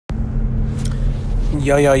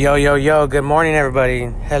Yo, yo, yo, yo, yo. Good morning, everybody.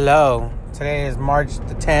 Hello. Today is March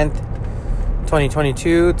the 10th,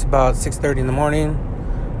 2022. It's about 6:30 in the morning.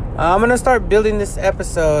 I'm going to start building this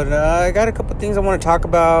episode. I got a couple things I want to talk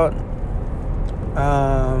about.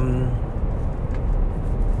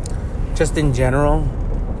 Just in general.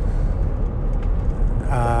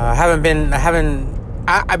 I've been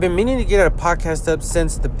meaning to get a podcast up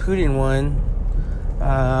since the Putin one.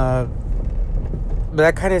 But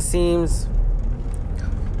that kind of seems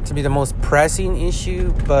to be the most pressing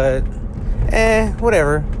issue, but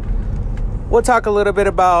whatever. We'll talk a little bit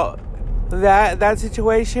about that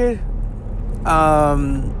situation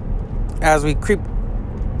as we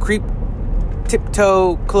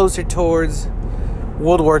tiptoe closer towards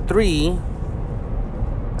World War III.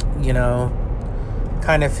 You know,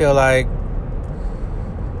 kind of feel like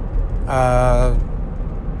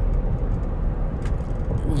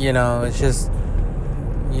it's just,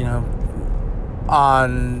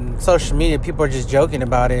 on social media, people are just joking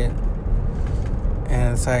about it.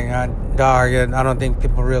 And it's like, I don't think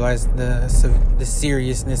people realize the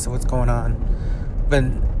seriousness of what's going on. But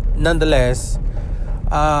nonetheless,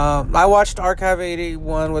 I watched Archive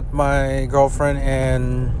 81 with my girlfriend,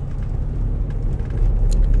 and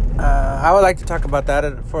I would like to talk about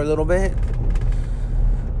that for a little bit.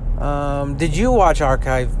 Did you watch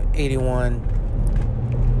Archive 81?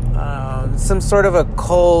 Some sort of a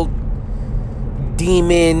cult,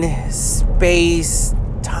 demon, space,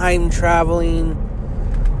 time traveling,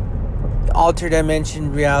 alter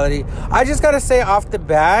dimension reality. I just gotta say off the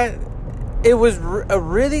bat, it was a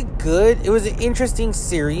really good, it was an interesting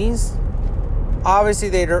series. Obviously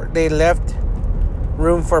they left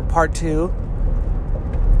room for part 2.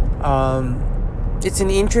 It's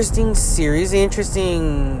an interesting series, it's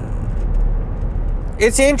interesting.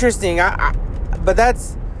 But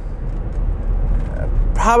that's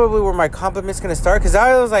probably where my compliment's gonna start, because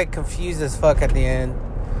I was like confused as fuck at the end.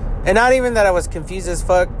 And not even that I was confused as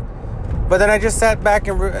fuck, but then I just sat back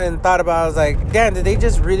and thought about it. I was like, damn, did they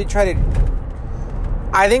just really try to...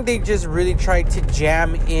 I think they just really tried to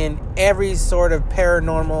jam in every sort of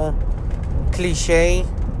paranormal cliche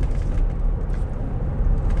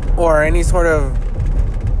or any sort of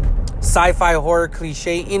sci-fi horror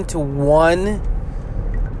cliche into one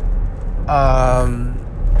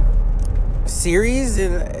series,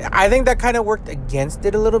 and I think that kind of worked against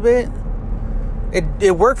it a little bit.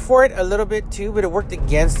 It worked for it a little bit too, but it worked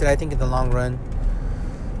against it, I think, in the long run.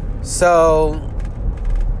 So,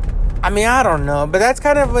 I mean, I don't know, but that's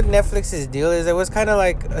kind of what Netflix's deal is. It was kind of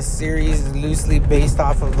like a series loosely based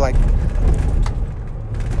off of like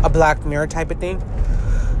a Black Mirror type of thing,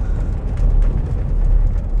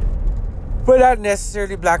 but not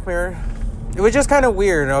necessarily Black Mirror. It was just kind of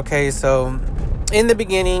weird. Okay, so in the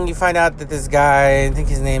beginning, you find out that this guy, I think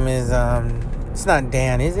his name is, it's not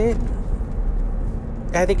Dan, is it?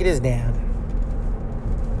 I think it is Dan.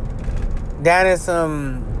 Dan is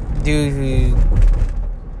some dude who I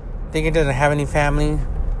think he doesn't have any family.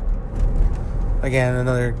 Again,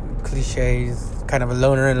 another cliche. He's kind of a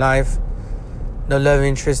loner in life. No love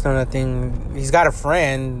interest, no nothing. He's got a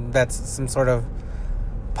friend that's some sort of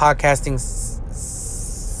podcasting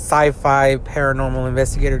sci-fi paranormal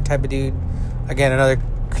investigator type of dude. Again, another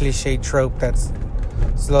cliche trope that's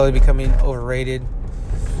slowly becoming overrated.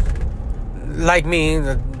 Like me,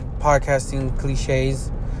 the podcasting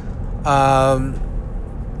cliches. And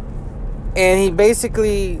he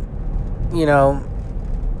basically,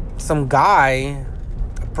 some guy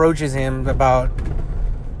approaches him about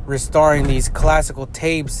restoring these classical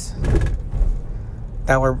tapes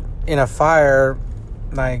that were in a fire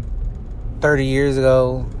like 30 years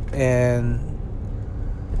ago, and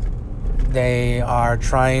they are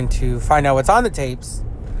trying to find out what's on the tapes.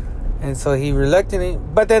 And so he reluctantly,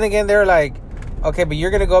 but then again, they're like, okay, but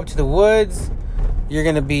you're going to go up to the woods. There's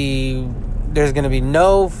going to be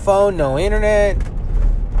no phone, no internet,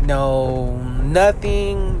 no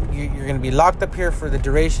nothing. You're going to be locked up here for the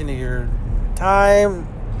duration of your time.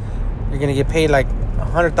 You're going to get paid like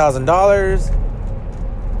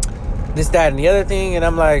 $100,000. This, that, and the other thing. And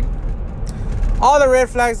I'm like, all the red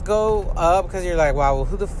flags go up, because you're like, wow, well,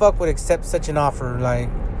 who the fuck would accept such an offer? Like,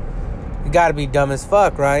 you gotta be dumb as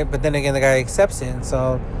fuck, right? But then again, the guy accepts it. And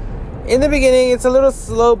so in the beginning, it's a little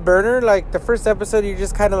slow burner. Like the first episode, you're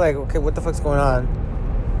just kind of like, okay, what the fuck's going on?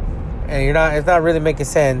 And it's not really making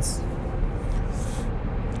sense.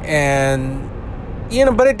 And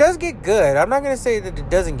but it does get good. I'm not gonna say that it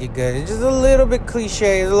doesn't get good. It's just a little bit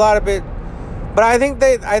cliche. It's a lot of it, but I think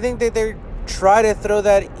that they try to throw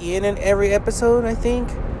that in every episode. I think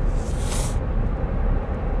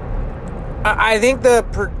I think the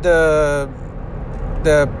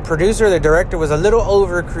the producer, the director, was a little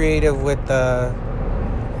over creative with the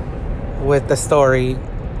story,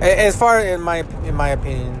 as far in my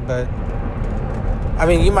opinion. But I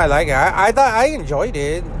mean, you might like it. I thought I enjoyed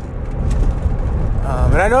it.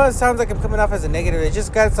 And I know it sounds like I'm coming off as a negative. It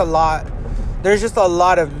just gets a lot. There's just a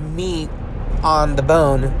lot of meat on the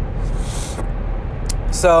bone.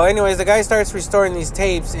 So, anyways, the guy starts restoring these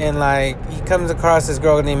tapes, and like he comes across this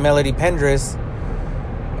girl named Melody Pendris,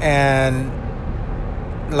 and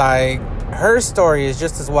like her story is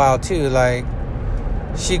just as wild too. Like,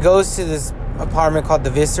 she goes to this apartment called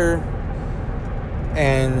the Visser,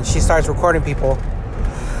 and she starts recording people.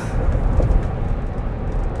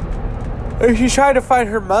 And she's trying to find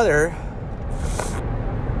her mother,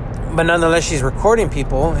 but nonetheless, she's recording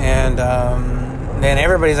people, and then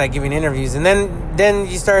everybody's like giving interviews, and then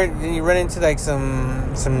you run into like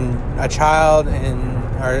a child,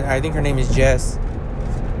 or I think her name is Jess,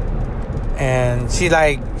 and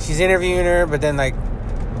she's interviewing her, but then like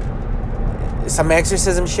some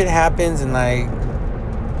exorcism shit happens, and like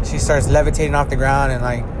she starts levitating off the ground, and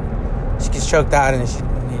like she gets choked out, and she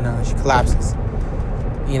collapses.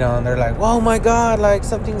 And they're like, "Oh my God, like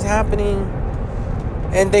something's happening."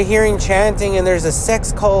 And they're hearing chanting, and there's a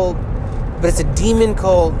sex cult, but it's a demon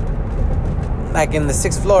cult, like in the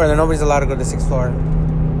 6th floor, and then nobody's allowed to go to the 6th floor.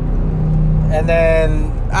 And then,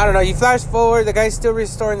 I don't know, you flash forward, the guy's still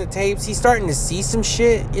restoring the tapes. He's starting to see some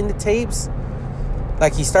shit in the tapes.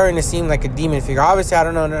 Like, he's starting to seem like a demon figure. Obviously, I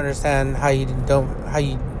don't understand how you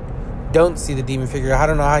don't see the demon figure. I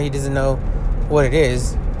don't know how he doesn't know what it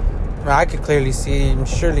is. I could clearly see him.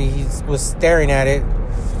 Surely he was staring at it.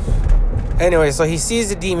 Anyway, so he sees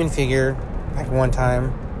the demon figure like one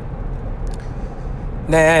time.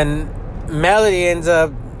 Then Melody ends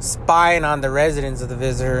up spying on the residents of the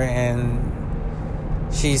Visser, and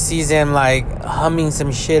she sees him like humming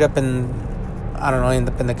some shit up in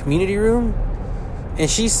the community room. And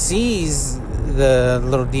she sees the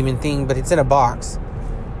little demon thing, but it's in a box.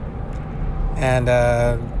 And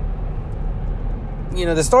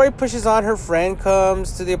the story pushes on. Her friend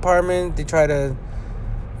comes to the apartment.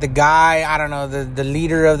 The guy, I don't know, the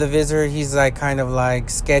leader of the Visser, he's like kind of like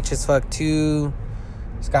sketch as fuck too.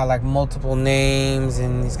 He's got like multiple names,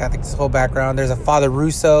 and he's got like this whole background. There's a Father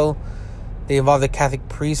Russo. They involve the Catholic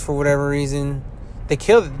priest for whatever reason.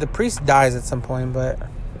 The priest dies at some point, but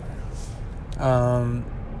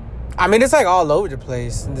I mean, it's like all over the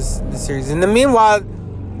place in this series. In the meanwhile,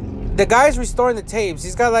 the guy's restoring the tapes.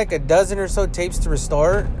 He's got like a dozen or so tapes to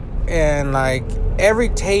restore, and like every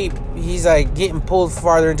tape, he's like getting pulled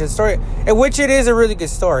farther into the story, and which it is a really good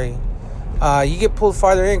story. You get pulled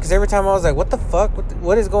farther in, because every time I was like, what the fuck?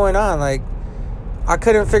 What is going on? Like, I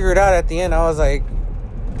couldn't figure it out at the end. I was like,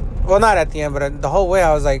 well, not at the end, but the whole way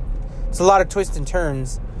I was like, it's a lot of twists and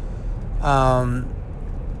turns. And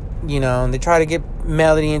they try to get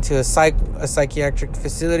Melody into a psychiatric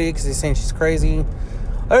facility because they're saying she's crazy.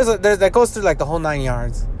 That goes through like the whole 9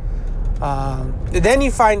 yards. Then you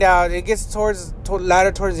find out, it gets towards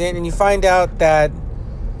the end, and you find out that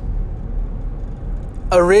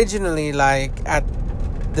originally, like, at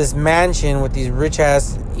this mansion with these rich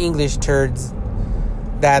ass English turds,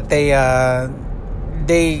 that they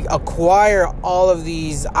acquire all of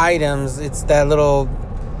these items. It's that little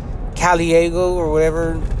Caliego or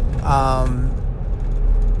whatever.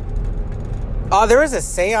 There is a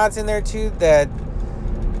seance in there too that,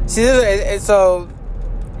 so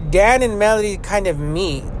Dan and Melody kind of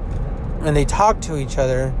meet and they talk to each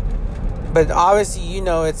other, but obviously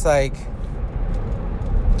it's like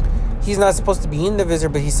he's not supposed to be in the Visser,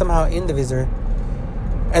 but he's somehow in the Visser.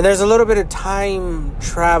 And there's a little bit of time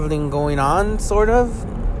traveling going on, sort of.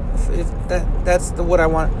 If that's what I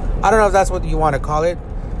want. I don't know if that's what you want to call it.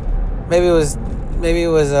 Maybe it was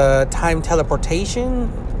a time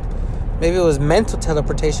teleportation. Maybe it was mental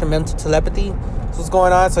teleportation, mental telepathy. That's what's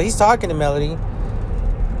going on. So he's talking to Melody.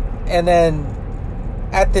 And then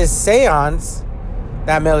at this seance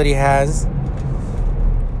that Melody has,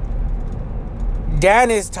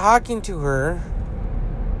 Dan is talking to her,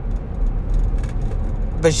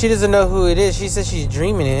 but she doesn't know who it is. She says she's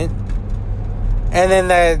dreaming it. And then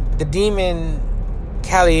the demon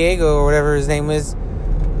Caliego or whatever his name is,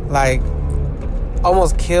 like,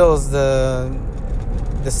 almost kills the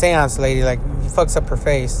seance lady. Like, he fucks up her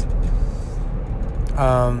face.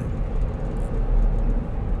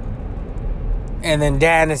 And then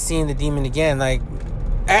Dan is seeing the demon again. Like,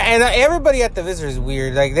 and everybody at the Visser is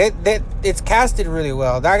weird. Like, it's casted really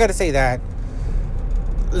well. I gotta say that.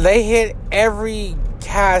 They hit every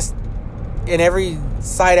cast and every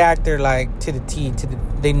side actor, like, to the T.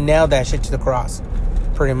 They nailed that shit to the cross,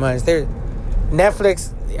 pretty much.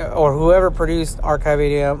 Netflix or whoever produced Archive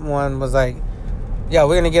 81 was like, yeah,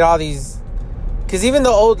 we're gonna get all these, because even the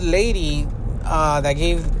old lady that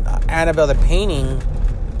gave Annabelle the painting,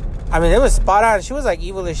 I mean, it was spot on. She was like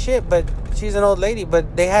evil as shit, but she's an old lady.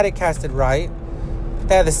 But they had it casted right.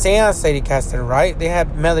 They had the seance lady casted right. They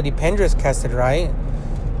had Melody Pendris casted right.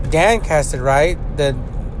 Dan casted right. The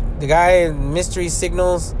guy in Mystery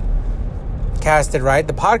Signals casted right.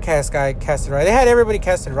 The podcast guy casted right. They had everybody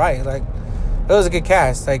casted right. Like, it was a good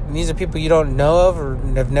cast. Like, these are people you don't know of or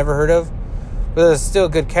have never heard of, but it was still a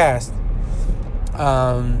good cast.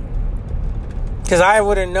 Because I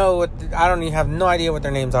wouldn't know I don't even have no idea what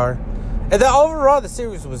their names are. And overall, the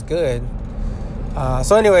series was good.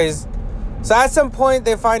 So anyways, so at some point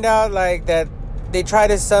they find out like that they try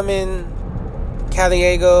to summon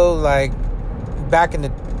Caliego like back in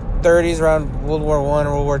the 30s, around World War I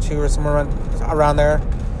or World War II or somewhere around there.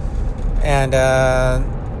 And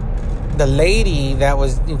the lady that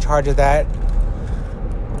was in charge of that,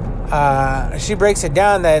 she breaks it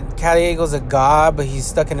down that Caliego's a god, but he's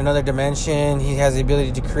stuck in another dimension. He has the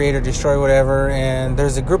ability to create or destroy whatever. And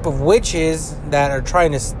there's a group of witches that are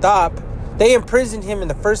trying to stop. They imprisoned him in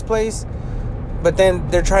the first place, but then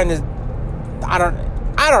they're trying to, I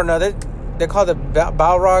don't know. They're called the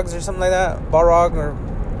Balrogs or something like that. Balrog, or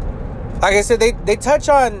like I said, they touch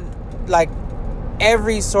on like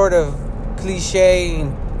every sort of cliche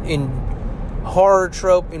in horror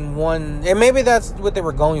trope in one, and maybe that's what they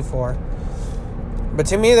were going for. But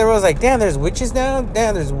to me, there was like, damn, there's witches now.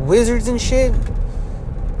 Damn, there's wizards and shit.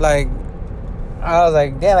 Like, I was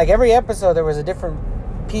like, damn, like every episode there was a different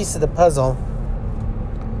piece of the puzzle.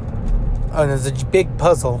 Oh, there's a big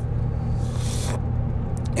puzzle.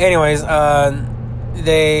 Anyways,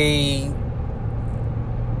 they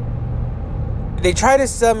try to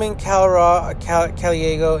summon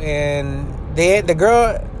Caliego, and they end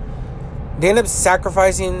up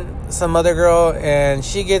sacrificing some other girl, and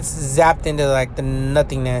she gets zapped into like the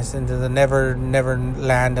nothingness, into the never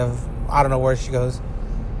land of, I don't know where she goes.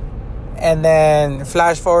 And then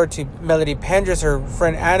flash forward to Melody Pendris, her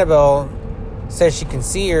friend Annabelle says she can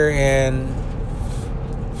see her, and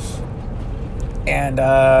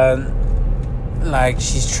like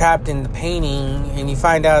she's trapped in the painting, and you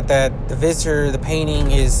find out that the visitor, the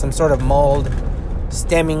painting, is some sort of mold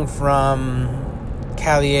stemming from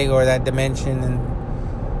Caliego or that dimension, and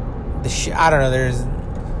I don't know.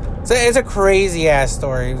 It's a crazy ass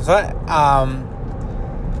story. So,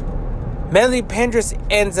 Melody Pendris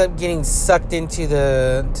ends up getting sucked into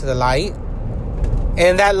the light,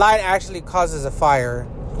 and that light actually causes a fire.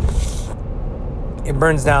 It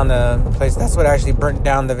burns down the place. That's what actually burnt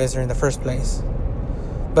down the visitor in the first place.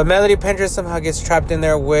 But Melody Pendris somehow gets trapped in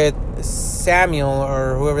there with Samuel,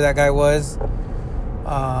 or whoever that guy was.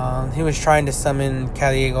 He was trying to summon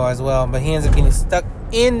Caliego as well, but he ends up getting stuck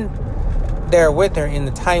in there with her in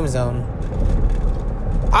the time zone.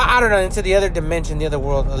 I don't know, into the other dimension, the other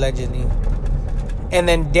world, allegedly. And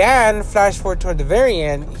then Dan, flash forward toward the very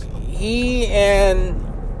end, he and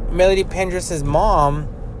Melody Pendris' mom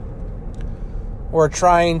were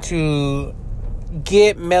trying to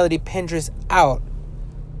get Melody Pendris out.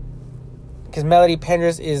 Because Melody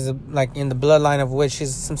Pendris is like in the bloodline of witch.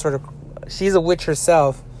 She's a witch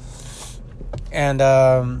herself. And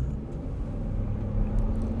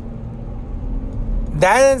that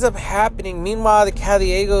ends up happening. Meanwhile, the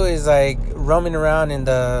Caliego is like roaming around in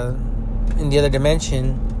the other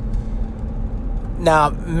dimension. Now,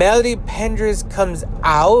 Melody Pendris comes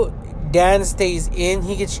out. Dan stays in.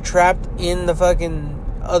 He gets trapped in the fucking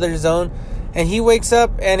other zone. And he wakes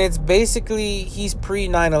up, and it's basically, he's pre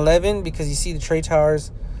 9/11 because you see the trade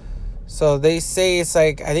towers. So they say it's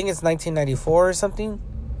like, I think it's 1994 or something.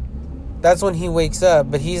 That's when he wakes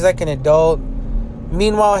up. But he's like an adult.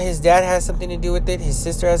 Meanwhile, his dad has something to do with it. His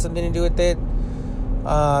sister has something to do with it.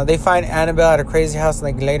 They find Annabelle at a crazy house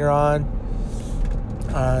like later on.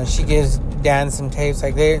 She gives Dan some tapes.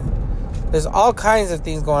 Like there's all kinds of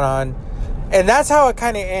things going on. And that's how it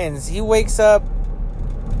kind of ends. He wakes up.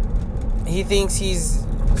 He thinks he's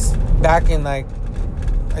back in like,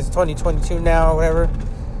 it's 2022 now or whatever.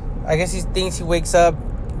 I guess he thinks he wakes up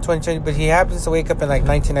 2020, but he happens to wake up in like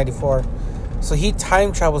 1994. So he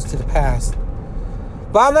time travels to the past.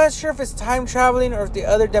 But I'm not sure if it's time traveling or if the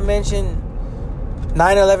other dimension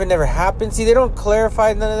 9/11 never happened. See, they don't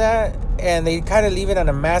clarify none of that, and they kind of leave it on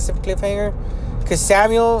a massive cliffhanger. Because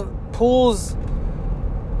Samuel pulls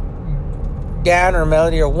Dan or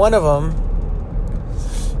Melody or one of them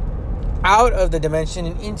out of the dimension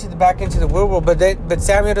and back into the real world. But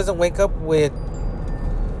Samuel doesn't wake up with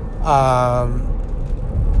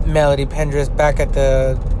Melody Pendris back at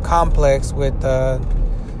the complex with the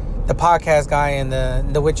the podcast guy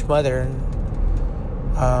and the witch mother.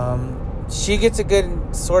 She gets a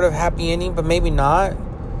good sort of happy ending, but maybe not.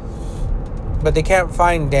 But they can't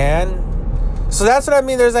find Dan. So that's what I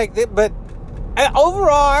mean. There's like, but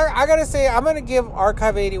overall, I gotta say, I'm gonna give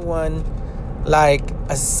Archive 81 like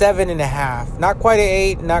a 7.5. Not quite an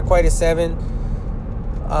 8, not quite a 7.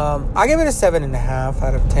 I give it a 7.5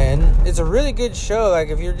 out of 10. It's a really good show. Like,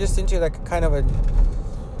 if you're just into like a kind of a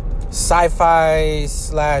sci-fi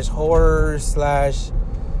 / horror /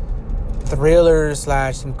 thriller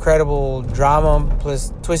 / incredible drama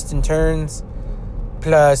plus twists and turns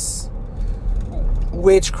plus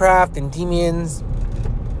witchcraft and demons.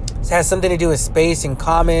 It has something to do with space and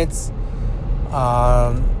comets,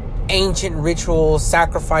 ancient rituals,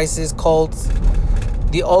 sacrifices, cults,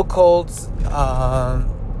 the occult.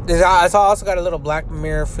 It's also got a little Black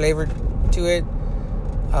Mirror flavor to it.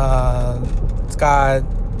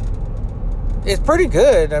 It's pretty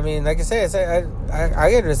good. I mean, like I said,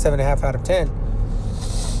 I give it a 7.5 out of 10.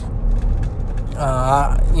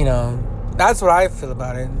 That's what I feel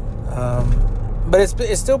about it. But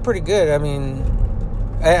it's still pretty good. I mean,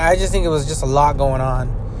 I just think it was just a lot going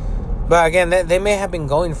on. But again, they may have been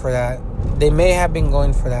going for that.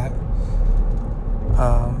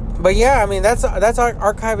 But yeah, I mean, that's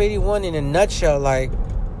Archive 81 in a nutshell. Like,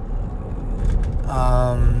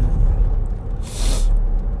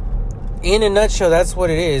 in a nutshell, that's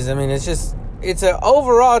what it is. I mean,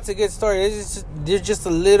 overall, it's a good story. There's just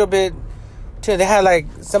a little bit. They had like,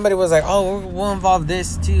 somebody was like, oh, we'll involve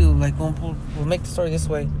this too. Like, we'll make the story this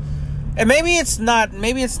way. And maybe it's not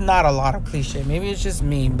a lot of cliche. Maybe it's just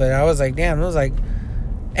me. But I was like, damn, it was like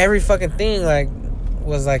every fucking thing like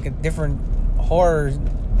was like a different horror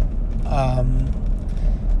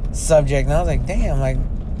subject. And I was like, damn, like,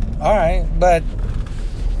 all right. But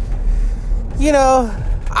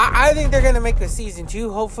I think they're gonna make a season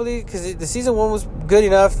 2, hopefully, because the season 1 was good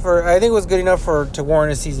enough to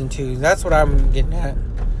warrant a season 2. That's what I'm getting at,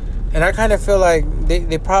 and I kind of feel like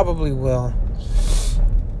they probably will.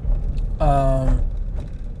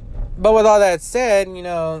 But with all that said,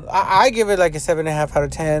 I give it like a 7.5 out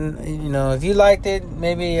of 10. If you liked it,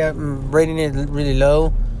 maybe I'm rating it really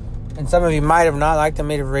low, and some of you might have not liked it,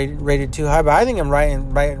 may have rated too high. But I think I'm right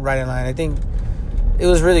in line. I think it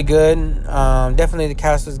was really good. Definitely the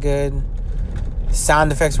cast was good. The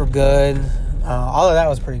sound effects were good. All of that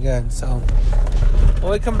was pretty good. So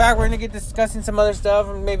when we come back, we're going to get discussing some other stuff.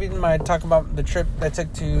 And maybe might talk about the trip I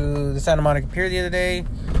took to the Santa Monica Pier the other day.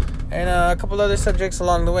 And a couple other subjects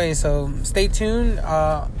along the way. So stay tuned.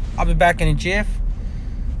 I'll be back in a jiff.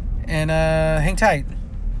 And hang tight.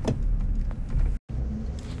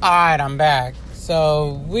 Alright, I'm back.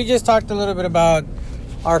 So we just talked a little bit about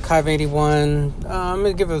Archive 81. I'm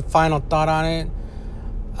going to give a final thought on it.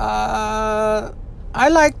 I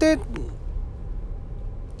liked it.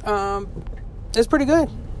 It's pretty good.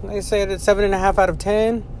 Like I said, it's 7.5 out of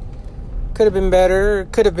 10. Could have been better.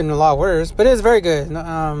 Could have been a lot worse. But it's very good.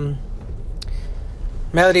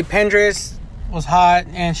 Melody Pendris was hot,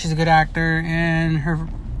 and she's a good actor. And her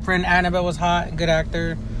friend Annabelle was hot, good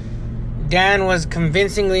actor. Dan was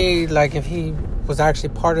convincingly, like, if he was actually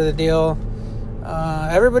part of the deal.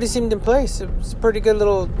 Everybody seemed in place. It was a pretty good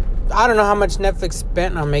little... I don't know how much Netflix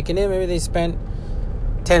spent on making it. Maybe they spent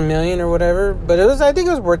 $10 million or whatever. But I think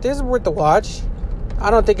it was worth it. It's worth the watch.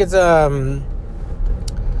 I don't think it's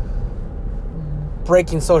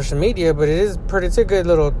breaking social media, but it's a good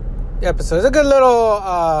little episode. It's a good little,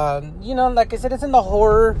 like I said, it's in the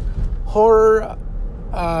horror,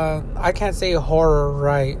 I can't say horror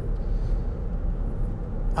right.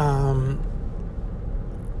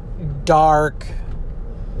 Dark,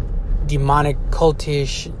 demonic,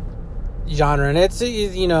 cultish genre. And it's,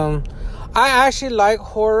 I actually like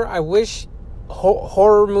horror. I wish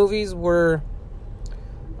horror movies were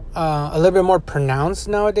a little bit more pronounced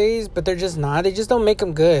nowadays, but they're just not. They just don't make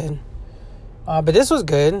them good. But this was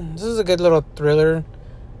good. This was a good little thriller.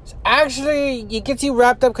 Actually, it gets you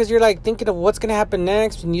wrapped up because you're like thinking of what's gonna happen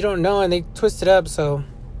next, and you don't know, and they twist it up. So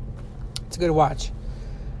it's a good watch.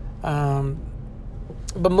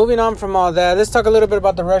 But moving on from all that, let's talk a little bit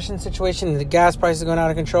about the Russian situation. The gas prices going out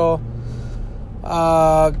of control.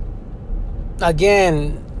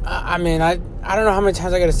 Again, I mean, I don't know how many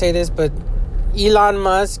times I got to say this, but Elon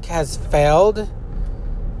Musk has failed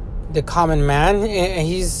the common man. And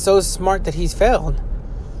he's so smart that he's failed.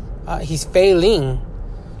 He's failing.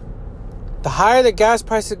 The higher the gas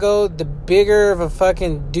prices go, the bigger of a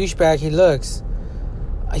fucking douchebag he looks.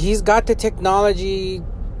 He's got the technology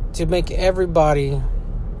to make everybody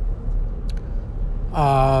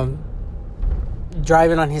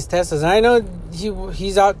driving on his Teslas. And I know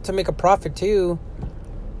he's out to make a profit too.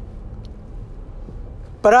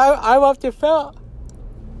 But I've often felt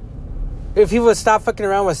if he would stop fucking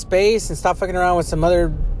around with space and stop fucking around with some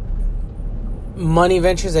other money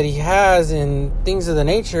ventures that he has and things of the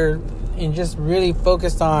nature and just really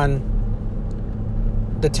focused on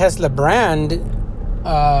the Tesla brand,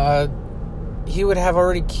 he would have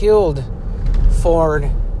already killed Ford,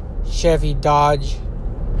 Chevy, Dodge.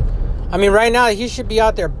 I mean, right now he should be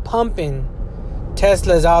out there pumping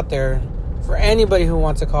Teslas out there for anybody who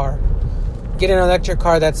wants a car. Get an electric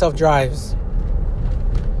car that self-drives.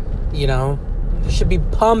 You know, it should be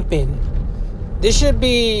pumping. This should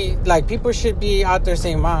be like, people should be out there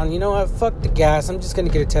saying, man, you know what, fuck the gas, I'm just gonna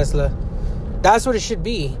get a Tesla. That's what it should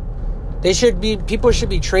be. People should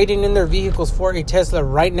be trading in their vehicles for a Tesla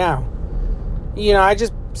right now. You know, I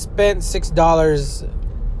just spent $6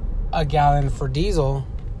 a gallon for diesel,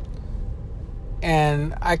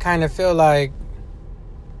 and I kind of feel like,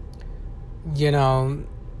 you know,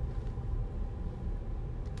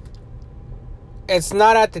 it's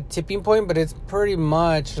not at the tipping point, but it's pretty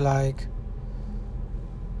much like,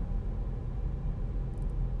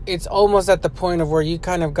 it's almost at the point of where you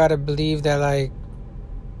kind of got to believe that, like,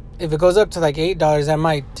 if it goes up to like $8, that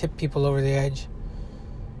might tip people over the edge.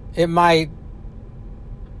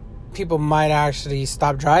 People might actually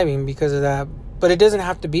stop driving because of that. But it doesn't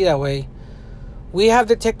have to be that way. We have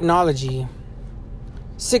the technology.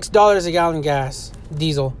 $6 a gallon gas,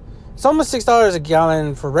 diesel. It's almost $6 a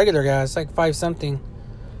gallon for regular gas, like 5 something.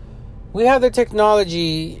 We have the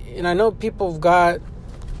technology, and I know people have got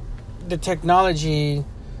the technology.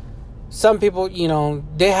 Some people, you know,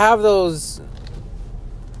 they have those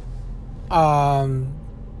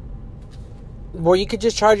where you could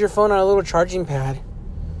just charge your phone on a little charging pad.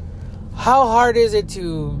 How hard is it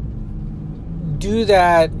to do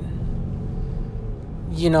that,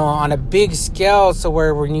 you know, on a big scale, so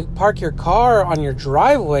where when you park your car on your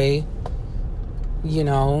driveway, you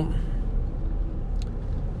know,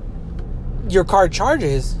 your car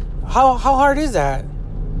charges? How hard is that?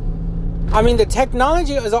 I mean, the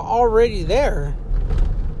technology is already there.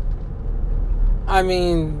 I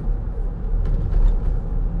mean,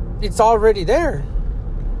 it's already there.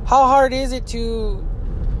 How hard is it to,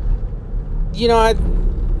 you know,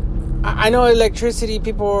 I know electricity,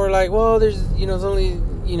 people are like, well, there's, you know, there's only,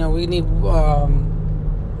 you know, we need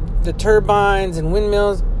the turbines and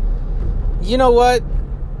windmills. You know what?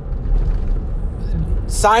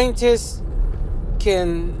 Scientists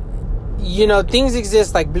can, you know, things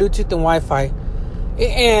exist like Bluetooth and Wi-Fi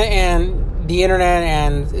and the internet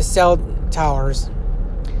and cell towers.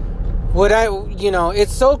 You know,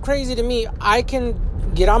 it's so crazy to me. I can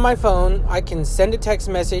get on my phone, I can send a text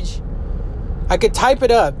message, I could type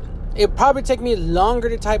it up. It'd probably take me longer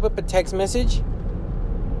to type up a text message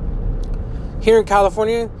here in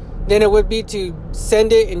California than it would be to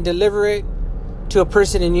send it and deliver it to a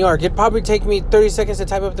person in New York. It'd probably take me 30 seconds to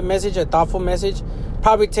type up the message, a thoughtful message.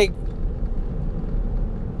 Probably take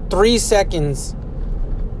 3 seconds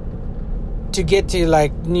to get to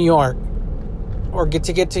like New York, or get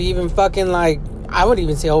to even fucking like, I would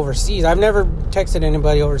even say overseas. I've never texted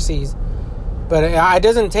anybody overseas, but it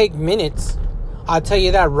doesn't take minutes. I'll tell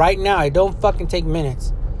you that right now. It don't fucking take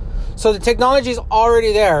minutes. So the technology is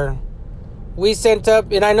already there. We sent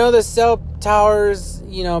up, and I know the cell towers,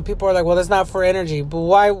 you know, people are like, well, that's not for energy. But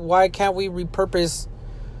why can't we repurpose,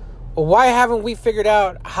 or why haven't we figured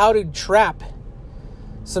out how to trap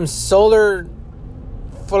some solar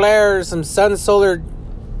flares, some sun solar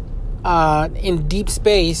in deep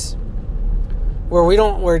space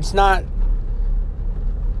where it's not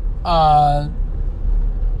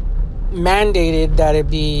mandated that it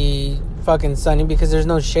be fucking sunny because there's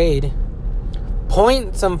no shade.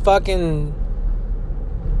 Point some fucking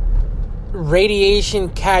radiation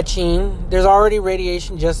catching. There's already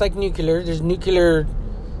radiation, just like nuclear. There's nuclear.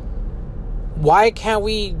 Why can't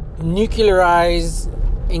we nuclearize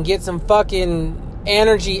and get some fucking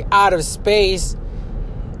energy out of space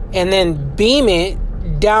and then beam it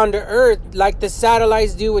down to Earth like the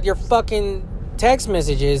satellites do with your fucking text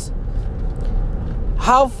messages?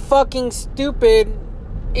 How fucking stupid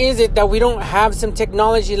is it that we don't have some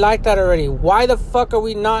technology like that already? Why the fuck are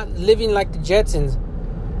we not living like the Jetsons?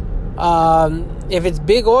 If it's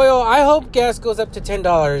big oil, I hope gas goes up to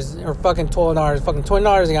 $10 or fucking $12, fucking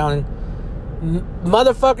 $20 a gallon.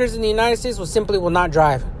 Motherfuckers in the United States will not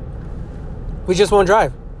drive. We just won't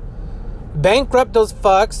drive. Bankrupt those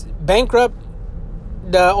fucks. Bankrupt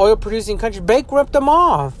the oil producing country. Bankrupt them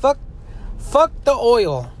all. Fuck the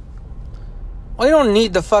oil. Well, you don't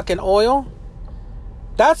need the fucking oil.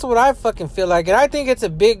 That's what I fucking feel like. And I think it's a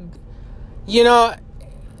big, you know,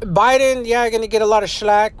 Biden, gonna get a lot of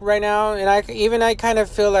slack right now. And I kind of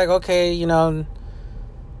feel like, okay, you know,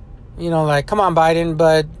 Like, come on, Biden.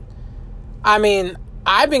 But, I mean,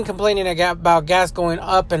 I've been complaining about gas going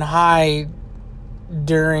up and high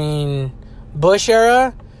during Bush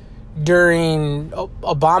era, during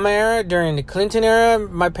Obama era, during the Clinton era.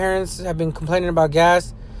 My parents have been complaining about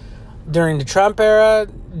gas during the Trump era,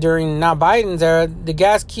 during now Biden's era. The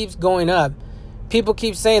gas keeps going up. People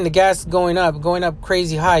keep saying the gas is going up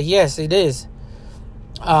crazy high. Yes, it is.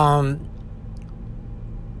 But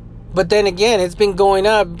then again, it's been going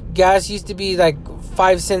up. Gas used to be like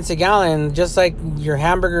 5 cents a gallon, just like your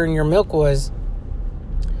hamburger and your milk was.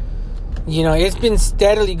 It's been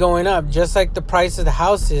steadily going up, just like the price of the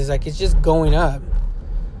houses. Like, it's just going up.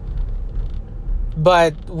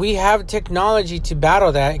 But we have technology to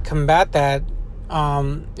battle that, combat that.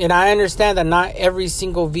 And I understand that not every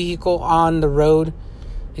single vehicle on the road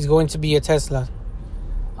is going to be a Tesla.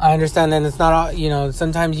 I understand that it's not,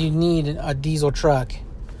 sometimes you need a diesel truck.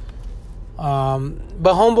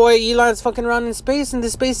 But homeboy Elon's fucking around in space in the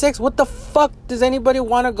SpaceX. What the fuck does anybody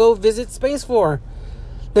want to go visit space for?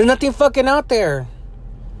 There's nothing fucking out there.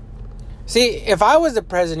 See, if I was the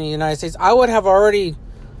president of the United States, I would have already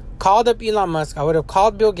called up Elon Musk. I would have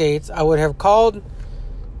called Bill Gates. I would have called,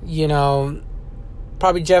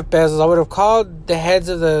 probably Jeff Bezos. I would have called the heads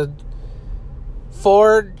of the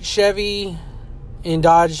Ford, Chevy, and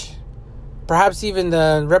Dodge. Perhaps even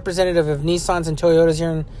the representative of Nissans and Toyotas here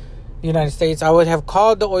in the United States. I would have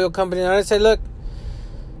called the oil company and I would say, look,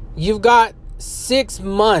 you've got 6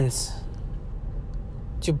 months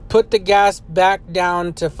to put the gas back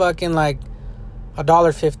down to fucking like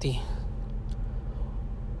 $1.50.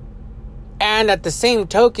 And at the same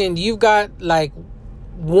token, you've got like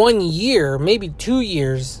 1 year, maybe 2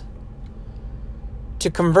 years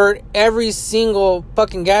to convert every single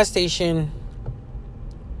fucking gas station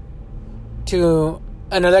to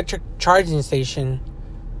an electric charging station.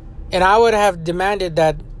 And I would have demanded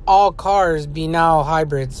that all cars be now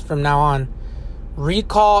hybrids from now on.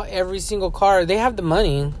 Recall every single car. They have the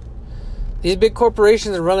money. These big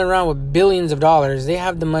corporations are running around with billions of dollars. They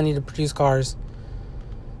have the money to produce cars.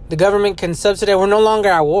 The government can subsidize. We're no longer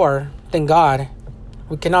at war. Thank God.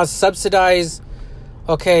 We cannot subsidize.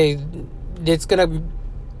 Okay, it's going to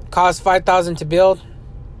cost $5,000 to build.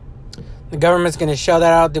 The government's going to shell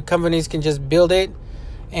that out. The companies can just build it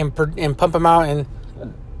and pump them out and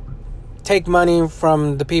take money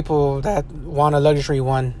from the people that want a luxury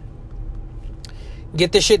one.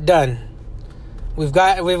 Get this shit done. We've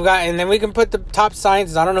got, and then we can put the top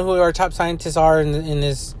scientists. I don't know who our top scientists are in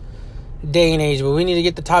this day and age, but we need to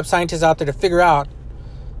get the top scientists out there to figure out,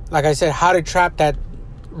 like I said, how to trap that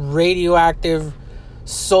radioactive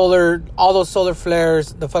solar, all those solar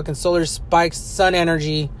flares, the fucking solar spikes, sun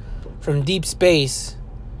energy from deep space.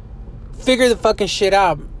 Figure the fucking shit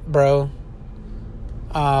out, bro.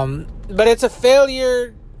 But it's a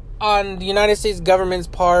failure on the United States government's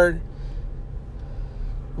part.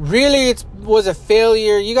 Really, it was a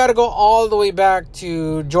failure. You got to go all the way back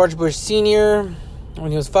to George Bush Sr. when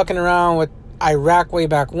he was fucking around with Iraq way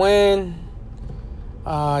back when.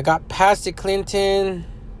 Got past it Clinton.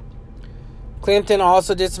 Clinton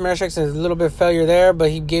also did some airstrikes. A little bit of failure there, but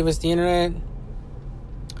he gave us the internet.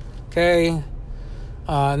 Okay.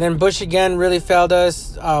 And then Bush again really failed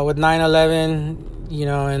us with 9/11.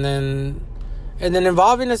 And then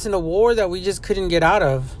involving us in a war that we just couldn't get out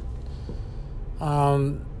of.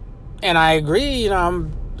 And I agree,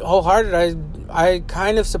 I'm wholehearted. I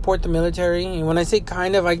kind of support the military. And when I say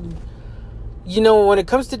kind of, when it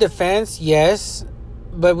comes to defense, yes,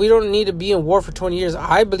 but we don't need to be in war for 20 years.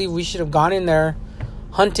 I believe we should have gone in there,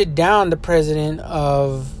 hunted down the president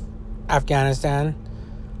of Afghanistan,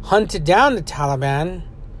 hunted down the Taliban,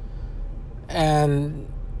 and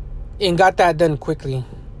got that done quickly.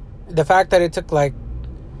 The fact that it took like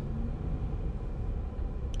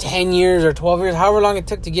 10 years or 12 years, however long it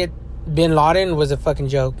took to get Bin Laden, was a fucking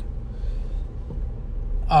joke.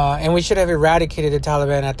 And we should have eradicated the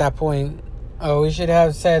Taliban at that point. We should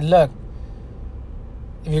have said, look,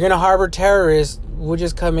 if you're going to harbor terrorists, we'll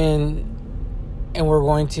just come in and we're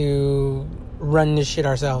going to run this shit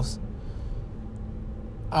ourselves.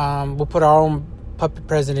 We'll put our own puppet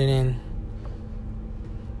president in.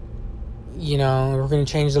 We're going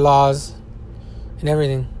to change the laws and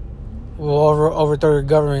everything. We'll overthrow your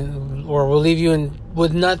government, or we'll leave you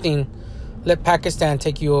with nothing. Let Pakistan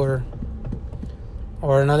take you over,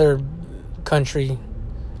 or another country.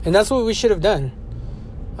 And that's what we should have done.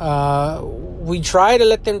 We tried to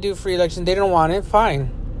let them do free elections. They didn't want it.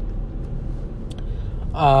 Fine.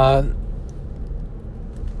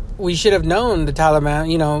 We should have known the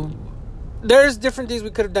Taliban. There's different things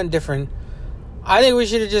we could have done different. I think we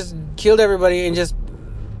should have just killed everybody and just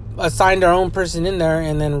assigned our own person in there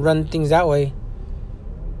and then run things that way.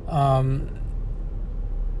 And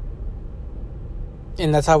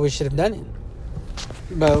that's how we should have done it.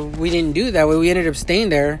 But we didn't do that. We ended up staying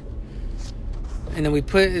there. And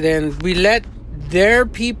then we let their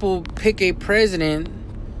people pick a president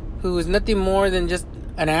who was nothing more than just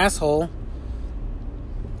an asshole.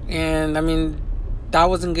 And I mean, that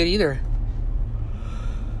wasn't good either.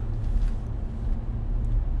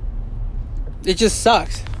 It just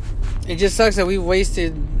sucks. It just sucks that we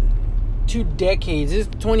wasted 2 decades. It's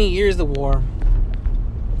 20 years of war.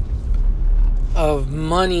 Of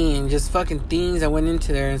money and just fucking things that went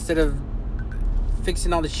into there instead of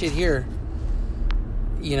fixing all the shit here.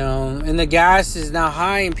 You know, and the gas is now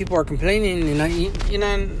high and people are complaining, and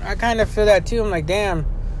I kind of feel that too. I'm like, damn.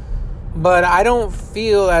 But I don't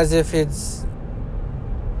feel as if this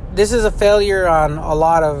is a failure on a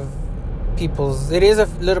lot of people's. It is a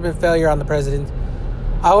little bit failure on the president.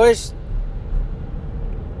 I wish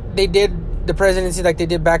they did the presidency like they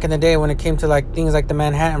did back in the day when it came to like things like the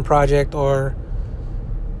Manhattan Project or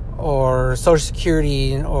Social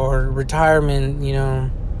Security or retirement, you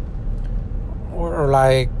know, or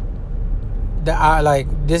like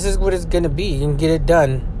this is what it's gonna be and get it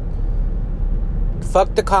done.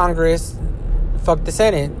 Fuck the Congress, fuck the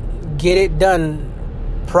Senate, get it done,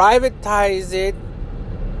 privatize it,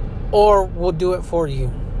 or we'll do it for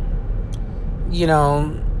you. You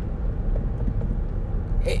know,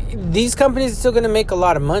 these companies are still gonna make a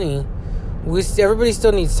lot of money. Everybody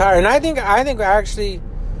still needs tires, and I think actually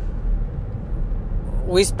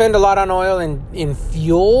we spend a lot on oil and in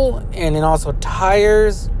fuel, and then also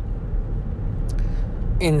tires,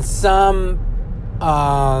 in some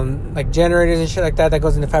like generators and shit like that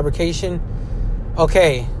goes into fabrication.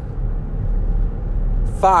 Okay,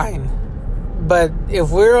 fine, but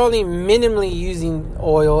if we're only minimally using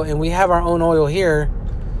oil and we have our own oil here,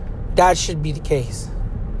 that should be the case.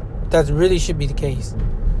 That really should be the case.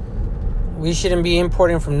 We shouldn't be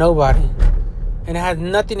importing from nobody. And it has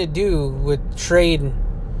nothing to do with trade.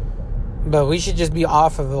 But we should just be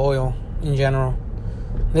off of oil in general.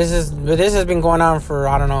 This has been going on for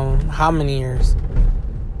I don't know how many years.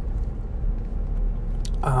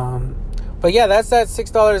 But yeah, that's that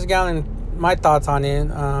 $6 a gallon. My thoughts on it.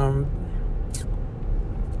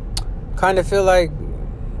 Kind of feel like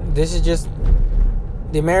this is just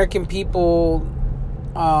the American people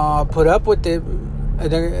put up with it.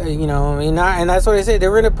 You know, and that's what I say. They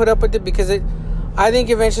were going to put up with it because I think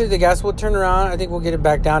eventually the gas will turn around. I think we'll get it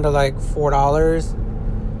back down to like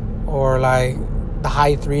 $4 or like the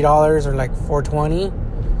high $3 or like $4.20.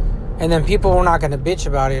 And then people are not going to bitch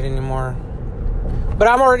about it anymore. But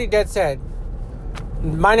I'm already dead set.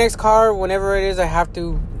 My next car, whenever it is, I have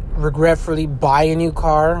to regretfully buy a new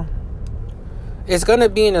car. It's going to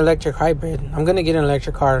be an electric hybrid. I'm going to get an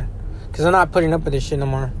electric car because I'm not putting up with this shit no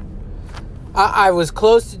more. I was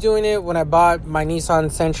close to doing it when I bought my Nissan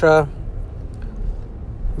Sentra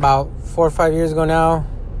about 4 or 5 years ago now.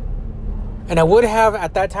 And I would have,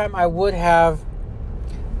 at that time, I would have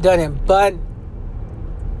done it. But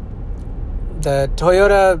the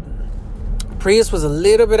Toyota Prius was a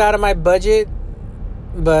little bit out of my budget.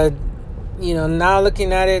 But, you know, now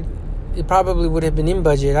looking at it, it probably would have been in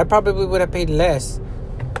budget. I probably would have paid less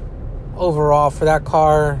overall for that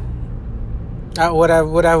car. What I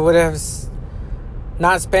would have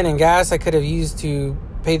not spent in gas, I could have used to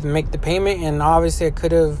make the payment, and obviously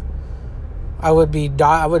I would be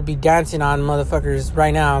dancing on motherfuckers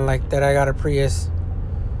right now like that. I got a Prius,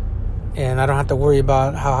 and I don't have to worry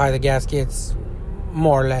about how high the gas gets,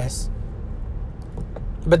 more or less.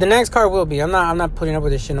 But the next car will be. I'm not putting up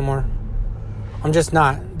with this shit no more. I'm just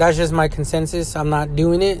not. That's just my consensus. I'm not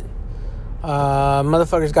doing it.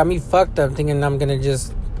 Motherfuckers got me fucked up thinking I'm gonna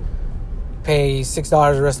just pay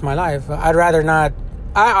 $6 the rest of my life. I'd rather not.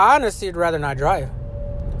 I honestly would rather not drive.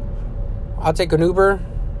 I'll take an Uber,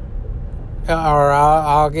 or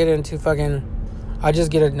I'll get into I'll just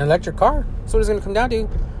get an electric car. That's what it's gonna come down to.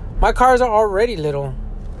 My cars are already little,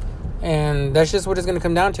 and that's just what it's gonna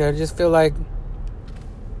come down to. I just feel like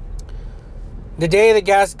the day of the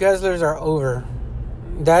gas guzzlers are over.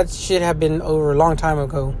 That shit have been over a long time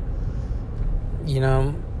ago. You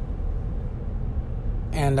know?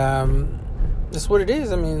 And that's what it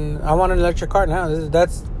is. I mean, I want an electric car now.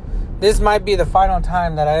 This might be the final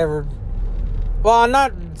time that I ever... Well,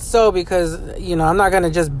 not so, because, you know, I'm not going to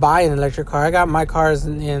just buy an electric car. I got my cars,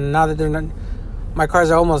 and now that they're not... My cars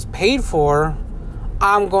are almost paid for,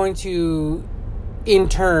 I'm going to, in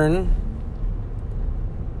turn,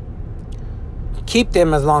 keep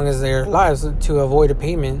them as long as they're alive to avoid a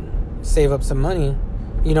payment, save up some money.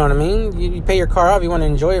 You know what I mean? You pay your car off, you want to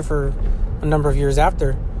enjoy it for a number of years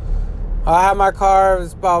after. I have my car.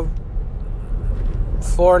 It's about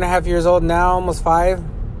 4.5 years old now, almost 5.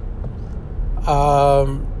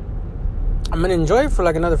 I'm gonna enjoy it for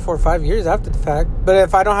like another 4 or 5 years after the fact. But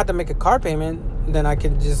if I don't have to make a car payment, then I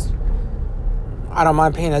don't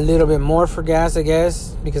mind paying a little bit more for gas, I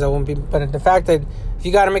guess, because I won't be. But the fact that if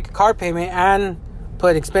you got to make a car payment and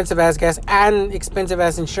put expensive ass gas and expensive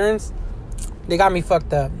ass insurance, they got me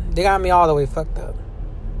fucked up. They got me all the way fucked up.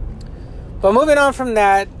 But moving on from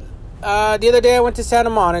that, the other day I went to Santa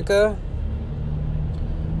Monica.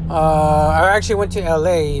 I actually went to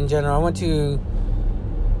LA in general. I went to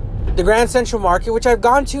the Grand Central Market, which I've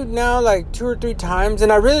gone to now like 2 or 3 times,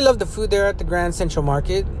 and I really love the food there at the Grand Central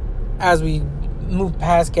Market. As we move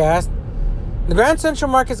past gas, the Grand Central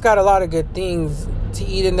Market's got a lot of good things to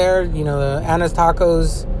eat in there. You know, the Anna's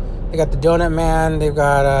Tacos, they got the Donut Man, they've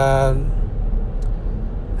got I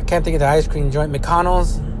can't think of the ice cream joint,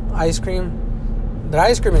 McConnell's ice cream. The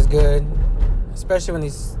ice cream is good, especially when they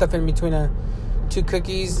stuff in between 2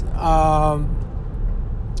 cookies.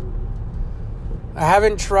 I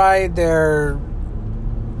haven't tried their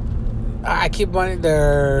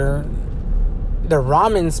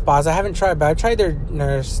ramen spots. I haven't tried, but I've tried their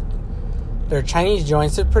Chinese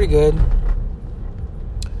joints. They're pretty good.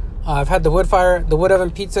 I've had the wood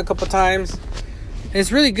oven pizza a couple times.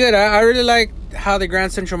 It's really good. I really like how the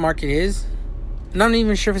Grand Central Market is. I'm not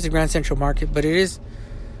even sure if it's the Grand Central Market, but it is.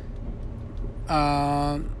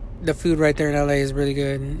 The food right there in LA is really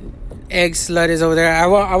good. Egg slut is over there.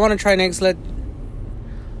 I want to try an egg slut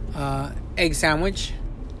egg sandwich.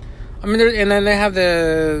 I mean, and then they have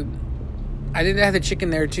I think they have the chicken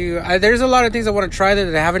there too. There's a lot of things I want to try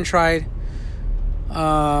that I haven't tried.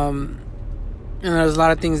 And there's a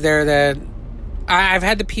lot of things there that I've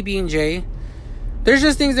had the PB&J. There's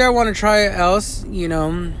just things there I want to try else, you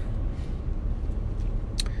know.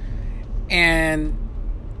 And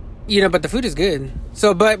you know, but the food is good.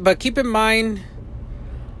 So, but keep in mind,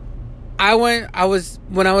 when I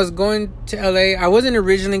was going to LA, I wasn't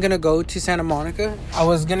originally gonna go to Santa Monica. I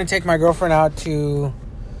was gonna take my girlfriend out to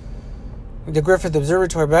the Griffith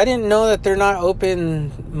Observatory, but I didn't know that they're not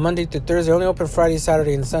open Monday through Thursday. Only open Friday,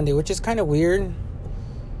 Saturday, and Sunday, which is kind of weird.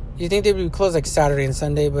 You think they would be closed like Saturday and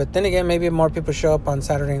Sunday, but then again, maybe more people show up on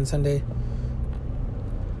Saturday and Sunday.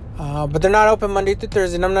 But they're not open Monday through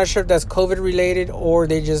Thursday, and I'm not sure if that's COVID related or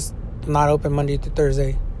they just not open Monday through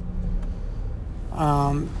Thursday.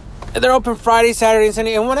 They're open Friday, Saturday, and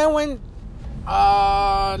Sunday. And when I went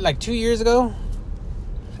like 2 years ago,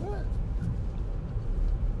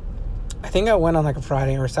 I think I went on like a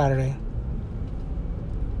Friday or Saturday,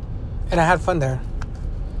 and I had fun there.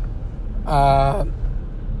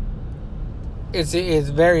 It's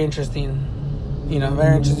very interesting, you know,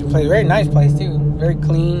 very interesting place, very nice place too, very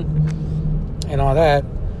clean and all that.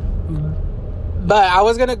 But I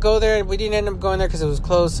was gonna go there, and we didn't end up going there because it was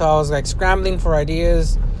closed. So I was like scrambling for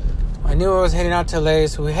ideas. I knew I was heading out to LA,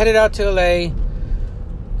 so we headed out to LA.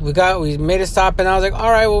 We made a stop, and I was like, all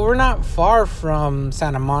right, well, we're not far from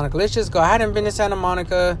Santa Monica. Let's just go. I hadn't been to Santa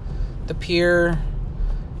Monica, the pier,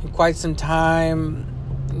 in quite some time.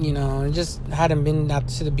 You know, I just hadn't been out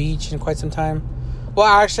to the beach in quite some time. Well,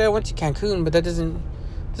 actually, I went to Cancun, but that doesn't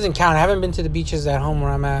count. I haven't been to the beaches at home where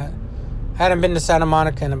I'm at. I hadn't been to Santa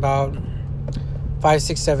Monica in about 5,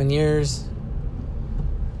 6, 7 years.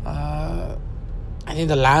 I think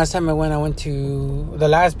the last time the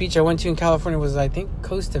last beach I went to in California was, I think,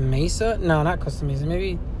 Costa Mesa. No, not Costa Mesa.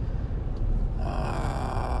 Maybe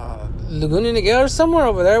Laguna Niguel or somewhere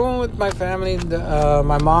over there. I went with my family,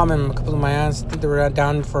 my mom and a couple of my aunts. I think they were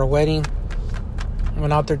down for a wedding.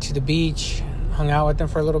 Went out there to the beach, hung out with them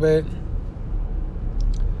for a little bit.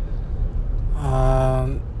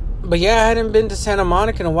 But yeah, I hadn't been to Santa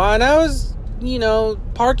Monica in a while, and I was, you know,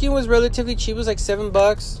 parking was relatively cheap. It was like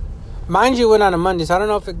 $7. Mind you, it went on a Monday, so I don't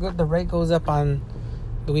know if the rate goes up on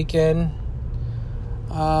the weekend.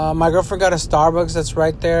 My girlfriend got a Starbucks that's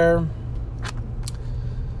right there.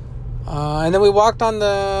 And then we walked on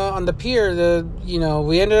the pier.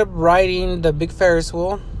 We ended up riding the big Ferris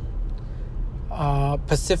wheel.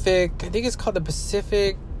 Pacific, I think it's called the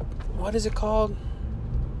Pacific. What is it called?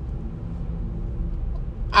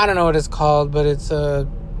 I don't know what it's called, but it's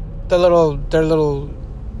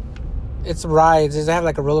it's rides. They have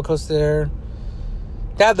like a roller coaster there.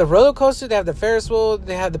 They have the roller coaster. They have the Ferris wheel.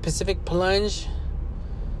 They have the Pacific Plunge.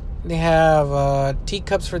 They have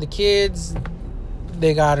teacups for the kids.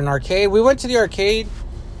 They got an arcade. We went to the arcade.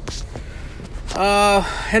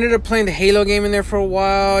 Ended up playing the Halo game in there for a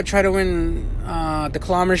while. I tried to win the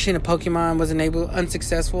claw machine of Pokemon.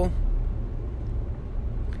 Unsuccessful.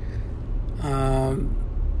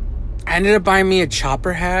 I ended up buying me a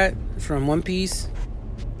Chopper hat from One Piece.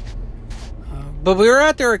 But we were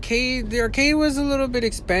at the arcade. The arcade was a little bit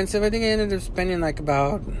expensive. I think I ended up spending like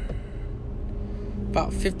about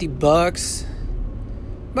 $50.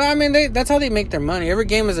 But I mean, that's how they make their money. Every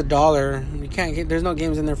game is $1. You can't get. There's no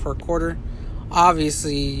games in there for a quarter.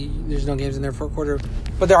 Obviously, there's no games in there for a quarter.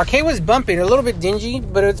 But the arcade was bumping. A little bit dingy,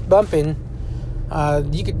 but it's bumping.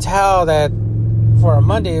 You could tell that for a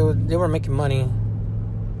Monday, they were making money.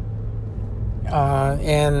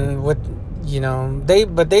 And with,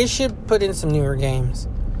 they should put in some newer games.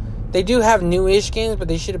 They do have newish games, but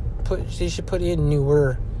they should put in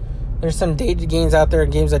newer. There's some dated games out there,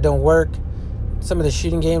 games that don't work. Some of the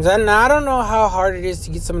shooting games. And I don't know how hard it is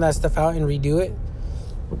to get some of that stuff out and redo it.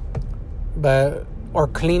 Or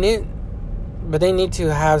clean it. But they need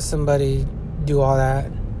to have somebody do all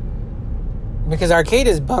that. Because arcade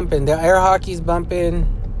is bumping. The air hockey's bumping.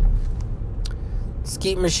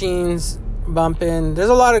 Skeet machines bumping. There's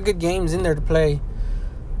a lot of good games in there to play.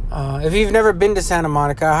 If you've never been to Santa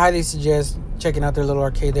Monica, I highly suggest checking out their little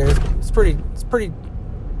arcade there. It's pretty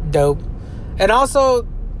dope. And also,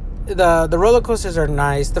 the roller coasters are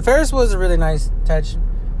nice. The Ferris wheel is a really nice touch.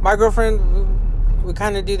 My girlfriend, we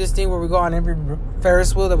kind of do this thing where we go on every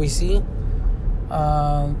Ferris wheel that we see.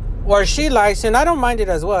 Or she likes it, and I don't mind it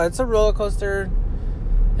as well. It's a roller coaster.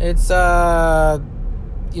 It's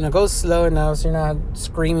goes slow enough so you're not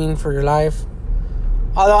screaming for your life.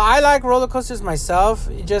 Although I like roller coasters myself,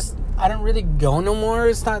 I don't really go no more.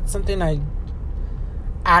 It's not something I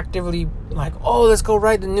actively like, oh, let's go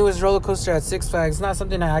ride the newest roller coaster at Six Flags. It's not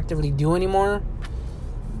something I actively do anymore.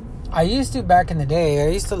 I used to back in the day. I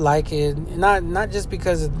used to like it, not just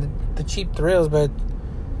because of the cheap thrills, but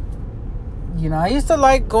I used to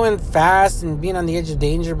like going fast and being on the edge of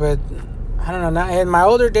danger. But I don't know, now in my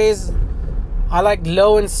older days, I like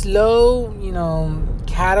low and slow,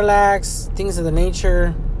 Cadillacs, things of the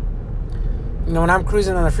nature. When I'm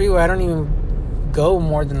cruising on the freeway, I don't even go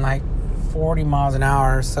more than like 40 miles an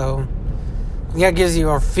hour. So that gives you,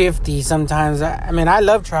 or 50 sometimes. I mean, I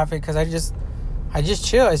love traffic because I just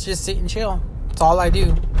chill. It's just sit and chill. That's all I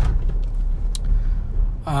do.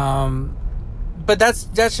 But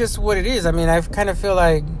that's just what it is. I mean, I kind of feel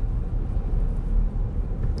like,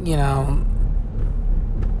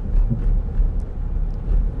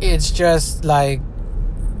 it's just like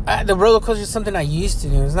the roller coaster is something I used to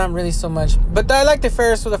do. It's not really so much, but I like the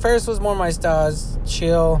Ferris wheel. The Ferris wheel is more my style. It's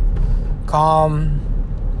chill, calm.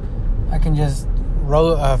 I can just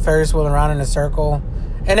roll a Ferris wheel around in a circle,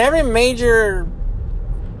 and every major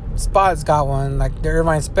spot's got one, like the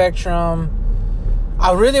Irvine Spectrum.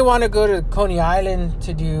 I really want to go to Coney Island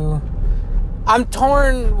to do. I'm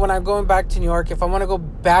torn when I'm going back to New York if I want to go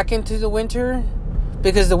back into the winter,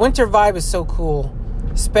 because the winter vibe is so cool,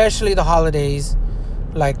 especially the holidays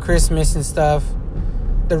like Christmas and stuff.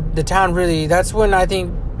 The town really, that's when I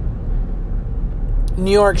think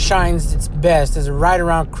New York shines its best, is right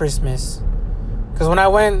around Christmas. Because when I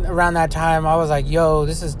went around that time, I was like, yo,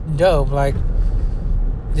 this is dope. Like,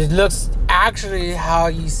 it looks actually how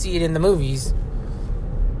you see it in the movies.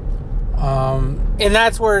 And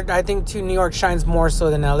that's where I think too New York shines more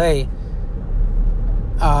so than LA,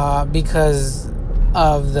 because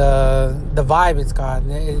of the vibe it's got.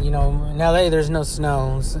 In LA there's no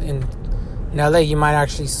snow. In LA you might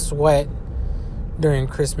actually sweat during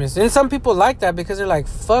Christmas, and some people like that because they're like,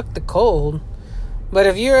 fuck the cold. But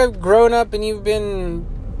if you're grown up and you've been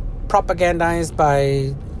propagandized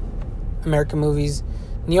by American movies,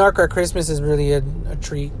 New York at Christmas is really a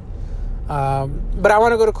treat. But I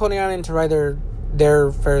want to go to Coney Island to ride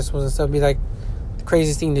their Ferris wheels and stuff. It'd be like the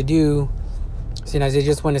craziest thing to do, seeing as they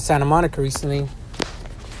just went to Santa Monica recently.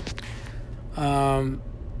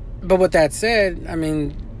 But with that said, I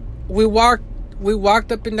mean, we walked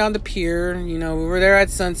up and down the pier. We were there at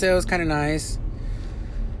sunset. It was kind of nice.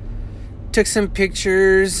 Took some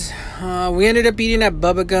pictures. We ended up eating at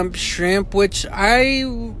Bubba Gump Shrimp, which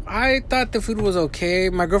I thought the food was okay.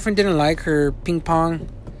 My girlfriend didn't like her ping pong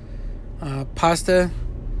pasta,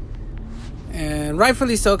 and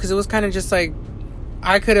rightfully so, because it was kind of just like,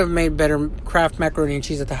 I could have made better Kraft macaroni and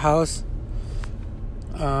cheese at the house.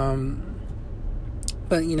 But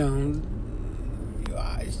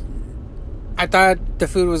I thought the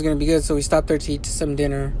food was gonna be good, so we stopped there to eat some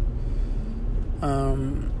dinner.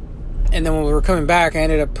 And then when we were coming back, I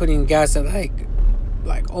ended up putting gas at like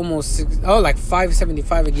almost like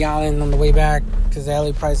 $5.75 a gallon on the way back, because the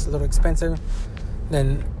LA price is a little expensive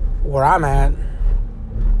than where I'm at.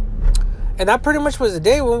 And that pretty much was the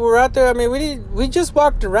day when we were out there. I mean, we just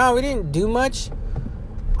walked around. We didn't do much.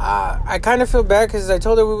 I kind of feel bad because I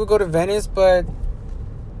told her we would go to Venice, but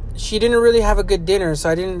she didn't really have a good dinner, so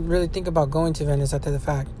I didn't really think about going to Venice after the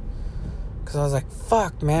fact. Because I was like,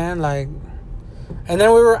 fuck, man. Like, And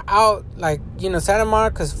then we were out, like, Santa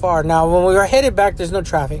Monica's far. Now, when we were headed back, there's no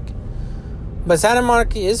traffic. But Santa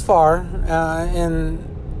Monica is far. And,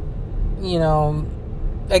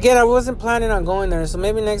 again, I wasn't planning on going there. So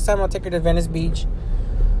maybe next time I'll take her to Venice Beach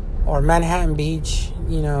or Manhattan Beach.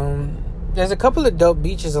 There's a couple of dope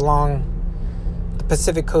beaches along the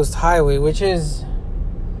Pacific Coast Highway, which is...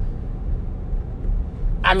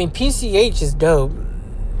 PCH is dope.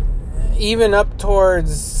 Even up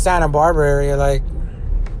towards Santa Barbara area, like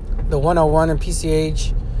the 101 and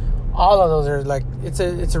PCH, all of those are like, it's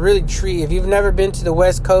a really treat. If you've never been to the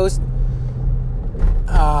West Coast,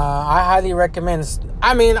 I highly recommend.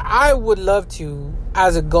 I would love to,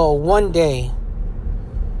 as a goal, one day,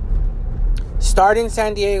 start in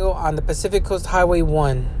San Diego on the Pacific Coast Highway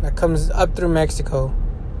 1 that comes up through Mexico,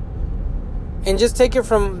 and just take it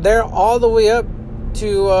from there all the way up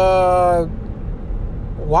to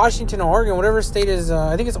Washington or Oregon, whatever state is,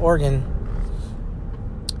 I think it's Oregon,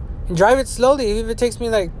 and drive it slowly. If it takes me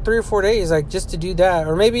like 3 or 4 days, like, just to do that,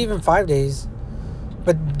 or maybe even 5 days,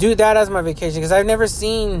 but do that as my vacation, because I've never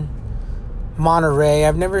seen Monterey,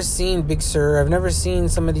 I've never seen Big Sur, I've never seen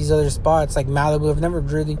some of these other spots like Malibu. I've never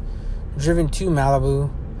really driven to Malibu.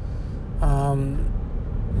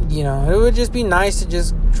 It would just be nice to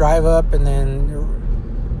just drive up and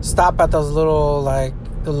then stop at those little, like,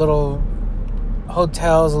 the little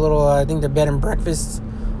hotels, I think they're bed and breakfasts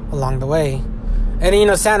along the way.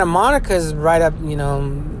 And Santa Monica is right up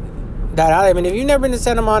that alley. If you've never been to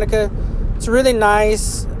Santa Monica, it's really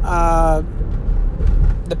nice. The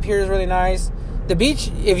pier is really nice. The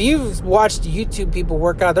beach, if you've watched YouTube people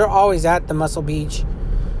work out, they're always at the Muscle Beach.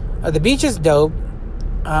 The beach is dope.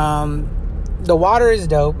 The water is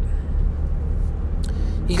dope.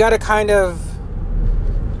 You got to kind of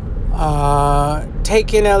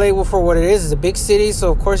take in LA for what it is. It's a big city,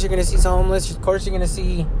 so of course you're going to see some homeless. Of course you're going to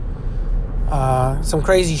see some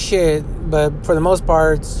crazy shit, but for the most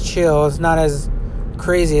part, it's chill. It's not as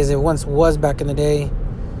crazy as it once was back in the day.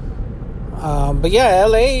 But yeah,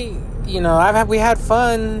 LA, we had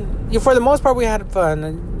fun. For the most part, we had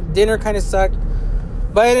fun. Dinner kind of sucked,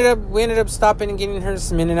 but we ended up stopping and getting her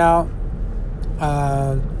some In-N-Out.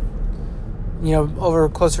 Over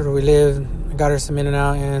closer to where we live, I got her some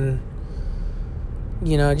In-N-Out, and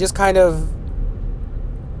just kind of,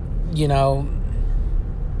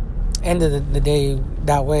 ended the day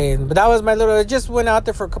that way. But that was I just went out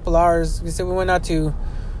there for a couple hours. We said we went out to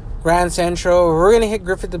Grand Central. We were going to hit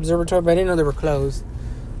Griffith Observatory, but I didn't know they were closed.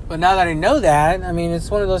 But now that I know that, it's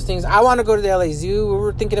one of those things. I want to go to the LA Zoo. We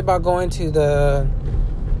were thinking about going to the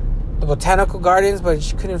Botanical Gardens, but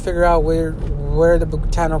she couldn't figure out where the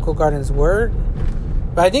Botanical Gardens were.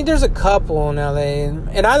 But I think there's a couple in LA.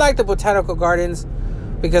 And I like the Botanical Gardens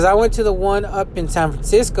because I went to the one up in San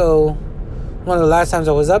Francisco one of the last times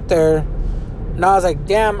I was up there. And I was like,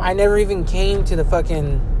 damn, I never even came to the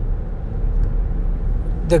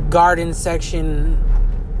garden section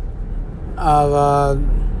of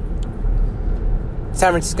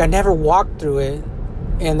San Francisco. I never walked through it.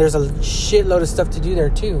 And there's a shitload of stuff to do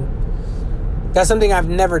there too. That's something I've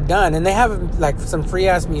never done. And they have like some free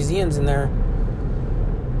ass museums in there.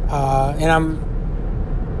 And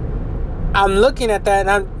I'm looking at that,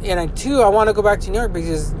 and I want to go back to New York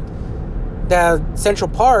because the Central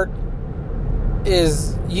Park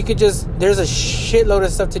is, there's a shitload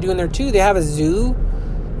of stuff to do in there too. They have a zoo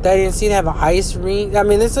that I didn't see. They have an ice rink.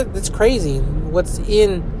 It's crazy what's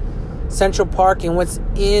in Central Park and what's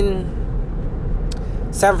in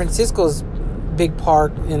San Francisco's big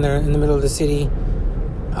park in the middle of the city.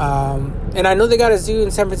 And I know they got a zoo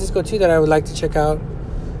in San Francisco too that I would like to check out.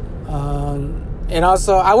 And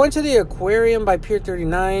also, I went to the aquarium by Pier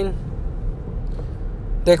 39.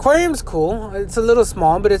 The aquarium's cool. It's a little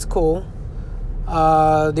small, but it's cool.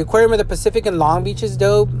 The aquarium of the Pacific in Long Beach is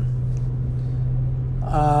dope.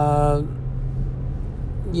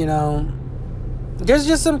 There's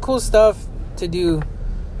just some cool stuff to do.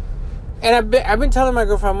 And I've been telling my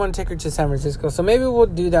girlfriend I want to take her to San Francisco. So maybe we'll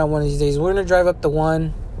do that one of these days. We're going to drive up the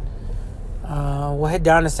one. We'll head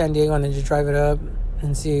down to San Diego and then just drive it up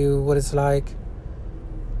and see what it's like.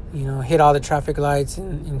 Hit all the traffic lights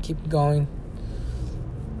and keep going.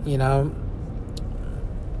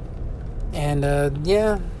 And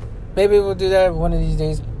yeah, maybe we'll do that one of these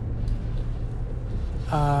days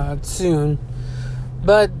soon.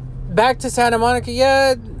 But back to Santa Monica.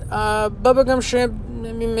 Yeah, bubblegum shrimp.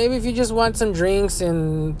 Maybe if you just want some drinks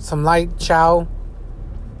and some light chow,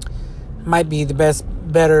 might be the best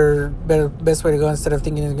way to go instead of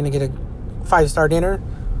thinking you're going to get a 5-star dinner.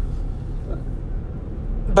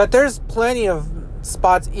 But there's plenty of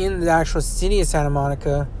spots in the actual city of Santa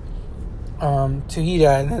Monica to eat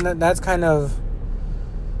at, and that's kind of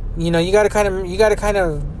You know, you gotta kind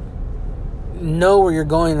of know where you're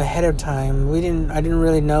going ahead of time. I didn't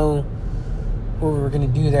really know what we were gonna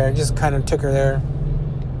do there. I just kind of took her there.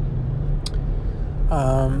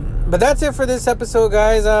 But that's it for this episode,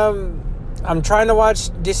 guys. I'm trying to watch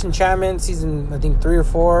Disenchantment season, I think 3 or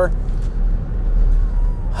 4.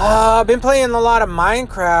 I've been playing a lot of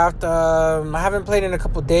Minecraft. I haven't played in a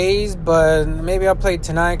couple days, but maybe I'll play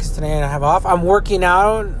tonight because today I have off. I'm working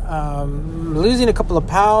out, losing a couple of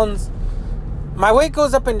pounds. My weight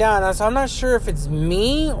goes up and down, so I'm not sure if it's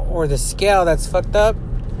me or the scale that's fucked up.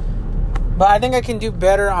 But I think I can do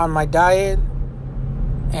better on my diet.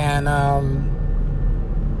 And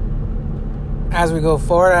as we go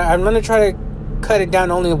forward, I'm going to try to cut it down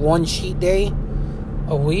to only one cheat day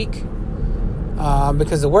a week.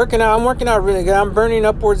 Because I'm working out really good. I'm burning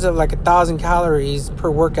upwards of like 1,000 calories per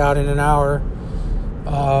workout in an hour.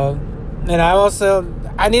 And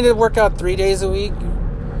I need to work out 3 days a week,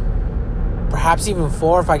 perhaps even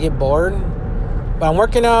 4 if I get bored. But I'm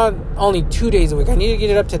working out only 2 days a week. I need to get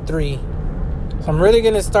it up to 3. So I'm really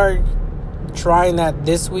going to start trying that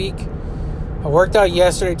this week. I worked out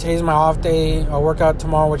yesterday. Today's my off day. I'll work out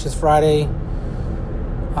tomorrow, which is Friday.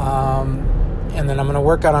 And then I'm going to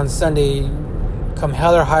work out on Sunday, come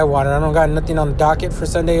hell or high water. I don't got nothing on the docket for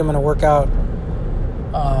Sunday. I'm going to work out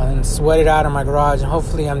and sweat it out in my garage. And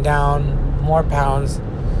hopefully I'm down more pounds.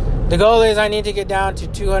 The goal is I need to get down to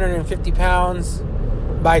 250 pounds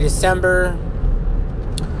by December,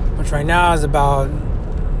 which right now is about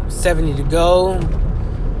 70 to go.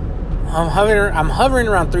 I'm hovering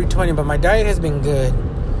around 320, but my diet has been good.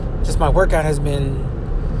 Just my workout has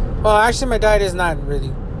been... Well, actually, my diet is not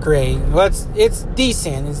really great. Well, it's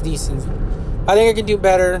decent. It's decent. I think I can do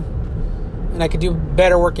better. And I can do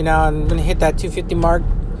better working out. I'm going to hit that 250 mark.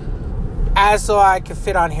 As so I can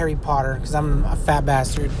fit on Harry Potter. Because I'm a fat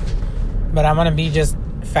bastard. But I'm going to be just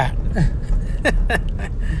fat.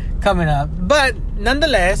 Coming up. But,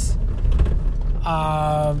 nonetheless...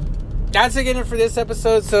 that's again for this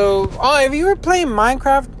episode. So, if you were playing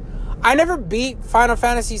Minecraft, I never beat Final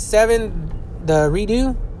Fantasy VII, the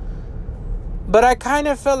redo, but I kind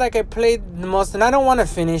of felt like I played the most, and I don't want to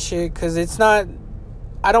finish it because it's not.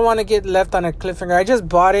 I don't want to get left on a cliffhanger. I just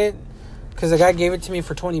bought it because the guy gave it to me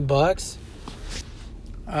for $20.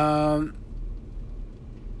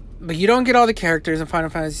 But you don't get all the characters in Final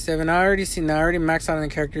Fantasy VII. I already seen that. I already maxed out on the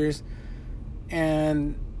characters,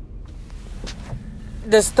 and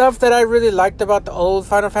the stuff that I really liked about the old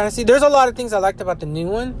Final Fantasy, there's a lot of things I liked about the new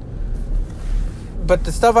one, but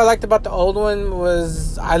the stuff I liked about the old one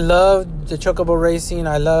was I loved the chocobo racing.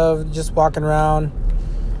 I loved just walking around.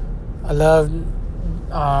 I loved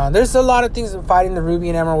there's a lot of things fighting the Ruby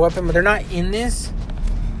and Emerald weapon, but they're not in this.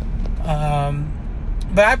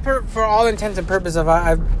 But for all intents and purposes,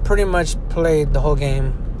 I've pretty much played the whole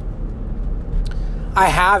game. I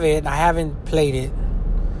have it. I haven't played it.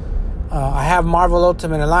 I have Marvel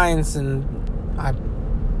Ultimate Alliance, and I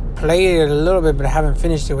played it a little bit, but I haven't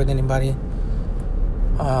finished it with anybody.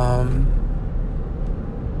 I'm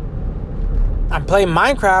playing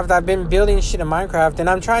Minecraft. I've been building shit in Minecraft, and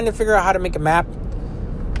I'm trying to figure out how to make a map.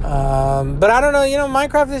 But I don't know.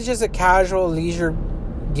 Minecraft is just a casual leisure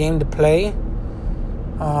game to play.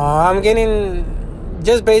 I'm getting...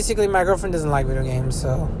 Just basically, my girlfriend doesn't like video games,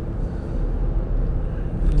 so...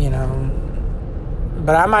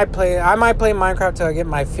 But I might play Minecraft till I get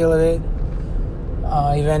my feel of it.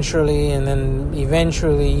 Eventually, and then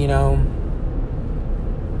eventually,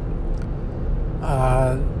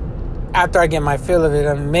 after I get my feel of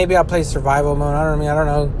it, maybe I'll play survival mode. I don't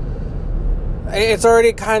know. It's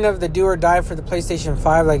already kind of the do or die for the PlayStation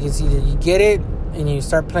 5. Like, it's either you get it and you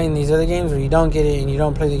start playing these other games, or you don't get it and you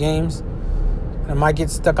don't play the games. And I might get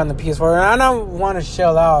stuck on the PS4. And I don't want to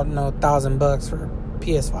shell out $1,000 for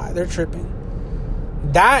PS5. They're tripping.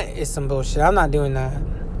 That is some bullshit. I'm not doing that.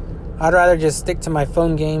 I'd rather just stick to my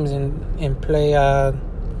phone games and play on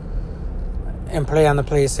the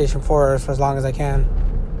PlayStation 4 for as long as I can.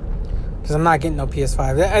 Because I'm not getting no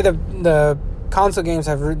PS5. The console games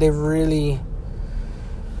they've really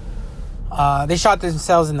they shot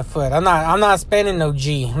themselves in the foot. I'm not spending no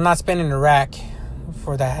G. I'm not spending the rack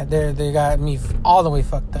for that. They got me all the way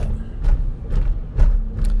fucked up.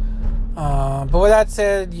 But with that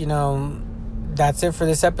said, that's it for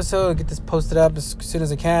this episode. I'll get this posted up as soon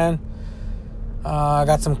as I can. I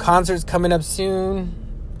got some concerts coming up soon.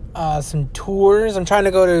 Some tours. I'm trying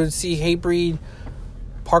to go to see Hatebreed,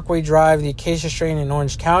 Parkway Drive, the Acacia Strain in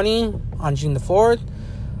Orange County on June the 4th.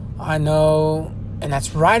 I know, and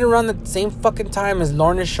that's right around the same fucking time as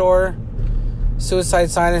Lorna Shore, Suicide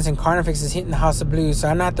Silence, and Carnifex is hitting the House of Blues. So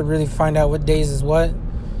I'm gonna have to really find out what days is what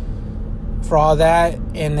for all that.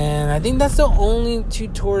 And then I think that's the only 2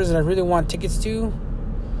 tours that I really want tickets to.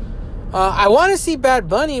 I want to see Bad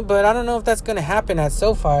Bunny, but I don't know if that's going to happen at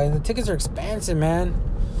SoFi. The tickets are expensive, man.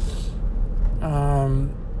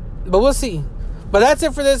 But we'll see. But that's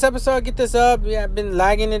it for this episode. I'll get this up. Yeah, I've been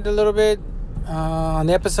lagging it a little bit on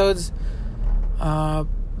the episodes.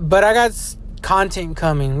 But I got content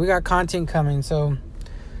coming. We got content coming. So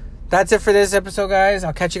that's it for this episode, guys.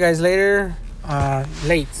 I'll catch you guys later.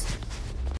 Late.